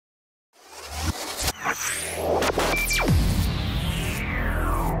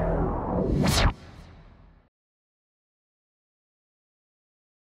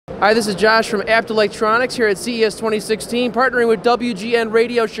Hi, this is Josh from Abt Electronics here at CES 2016, partnering with WGN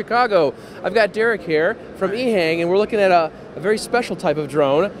Radio Chicago. I've got Derek here from Ehang, and we're looking at a very special type of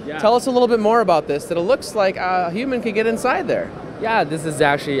drone. Yeah. Tell us a little bit more about this. That it looks like a human could get inside there. Yeah, this is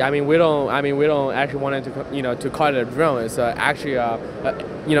actually. We don't actually want to, to call it a drone. It's actually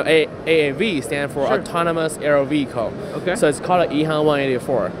AAV stands for Autonomous Aerial Vehicle. Okay. So it's called an Ehang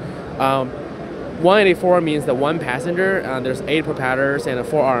 184. 184 means the one passenger. There's 8 propellers and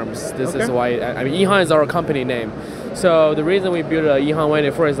 4 arms. This is why. Ehang is our company name. So the reason we built an Ehang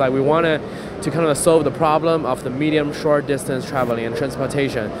 184 is like we wanted to kind of solve the problem of the medium short distance traveling and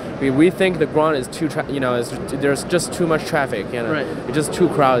transportation. We think the ground is too there's just too much traffic. Right. It's just too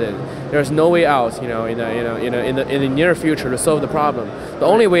crowded. There's no way out. In the near future to solve the problem. The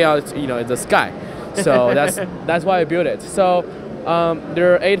only way out is the sky. So that's why I built it. So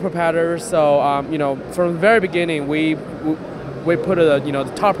there are 8 propellers. So from the very beginning we put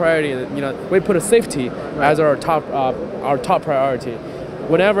the top priority. We put safety as our top priority.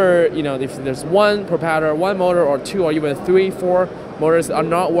 Whenever if there's one propeller, one motor, or 2, or even 3, 4 motors are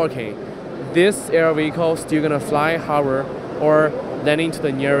not working, this air vehicle is still gonna fly, hover, or landing to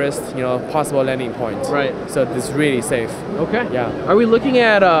the nearest possible landing point. Right. So it's really safe. Okay. Yeah. Are we looking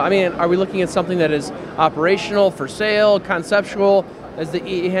at are we looking at something that is operational, for sale, conceptual? Is the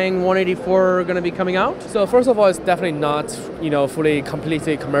Ehang 184 going to be coming out? So first of all, it's definitely not fully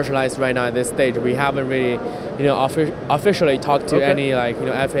completely commercialized right now at this stage. We haven't really officially talked to any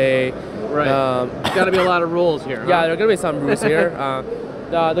FAA. Right. There's got to be a lot of rules here. Yeah, there are going to be some rules here.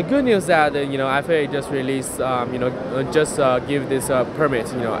 The good news is that FAA just released give this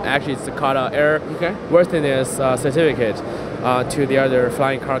permit. Actually it's called an airworthiness certificate to the other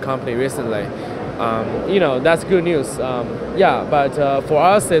flying car company recently. That's good news. But for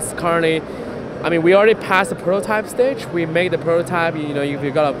us, it's currently, we already passed the prototype stage. We made the prototype. If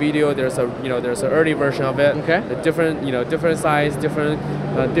you got a video, there's an early version of it. Okay. A different size,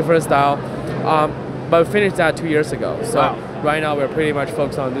 different style. But we finished that 2 years ago. So right now we're pretty much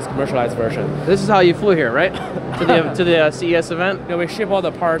focused on this commercialized version. This is how you flew here, right? to the CES event. We ship all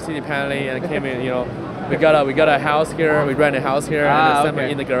the parts independently and came in. We got a house here. We rent a house here and assemble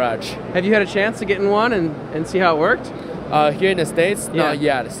in the garage. Have you had a chance to get in one and see how it worked? Here in the States, not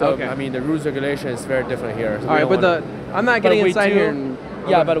yet. So okay. The rules regulation is very different here. So all right, but I'm not getting inside here.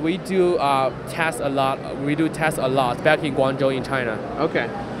 Yeah, but we do test a lot. We do test a lot back in Guangzhou in China. Okay.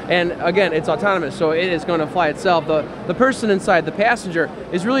 And again, it's autonomous, so it is going to fly itself. The person inside, the passenger,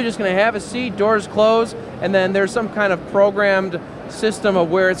 is really just going to have a seat, doors closed, and then there's some kind of programmed system of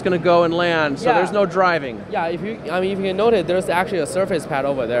where it's going to go and land. So there's no driving. Yeah, if you can notice, there's actually a surface pad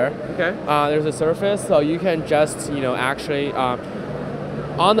over there. Okay. There's a surface, so you can just actually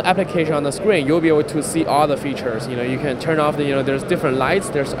on the application on the screen, you'll be able to see all the features. You can turn off the there's different lights,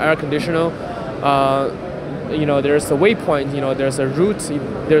 there's air conditioner. There's a waypoint, there's a route,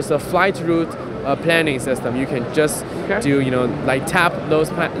 there's a flight route planning system. You can just do, tap those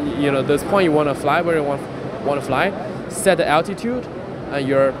those points you want to fly, where you want to fly, set the altitude, and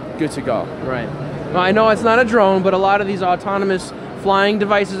you're good to go. Right. Well, I know it's not a drone, but a lot of these autonomous flying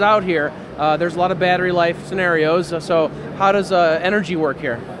devices out here, there's a lot of battery life scenarios. So how does energy work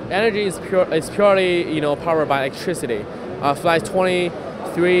here? Energy is purely, powered by electricity. Flies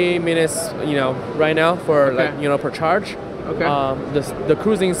 23 minutes, right now for per charge. Okay. The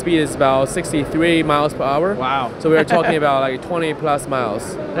cruising speed is about 63 miles per hour. Wow. So we're talking about 20 plus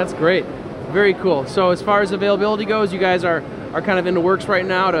miles. That's great. Very cool. So as far as availability goes, you guys are kind of in the works right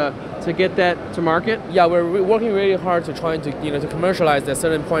now to get that to market? Yeah, we're working really hard to try to to commercialize at a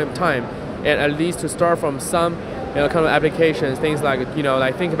certain point of time, and at least to start from some kind of applications, things like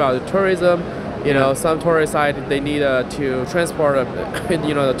think about the tourism. Some tourist site they need to transport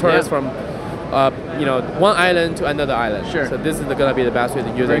the tourists from one island to another island. Sure. So this is going to be the best way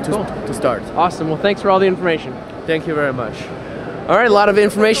to use it to start. Awesome. Well, thanks for all the information. Thank you very much. All right, a lot of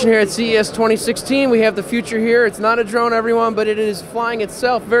information here at CES 2016. We have the future here. It's not a drone, everyone, but it is flying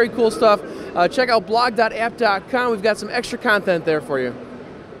itself. Very cool stuff. Check out blog.abt.com. We've got some extra content there for you.